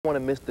Want to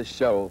miss the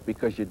show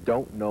because you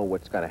don't know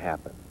what's going to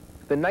happen.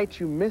 The night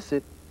you miss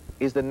it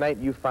is the night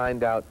you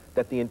find out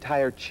that the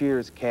entire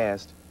Cheers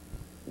cast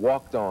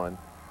walked on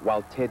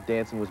while Ted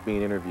Danson was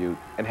being interviewed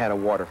and had a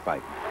water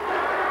fight.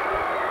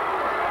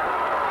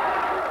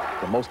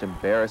 The most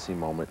embarrassing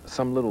moment,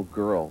 some little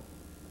girl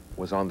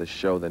was on the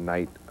show the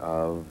night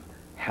of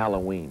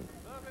Halloween.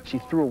 She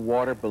threw a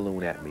water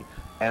balloon at me,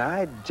 and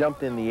I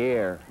jumped in the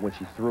air when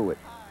she threw it.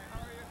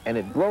 And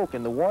it broke,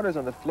 and the water's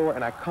on the floor,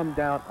 and I come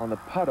down on the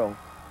puddle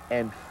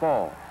and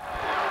fall.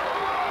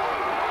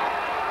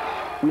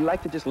 We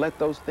like to just let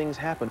those things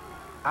happen.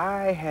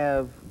 I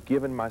have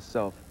given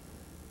myself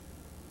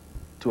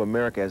to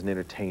America as an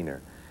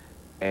entertainer,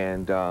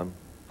 and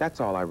that's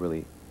all I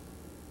really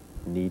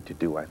need to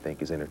do, I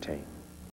think, is entertain.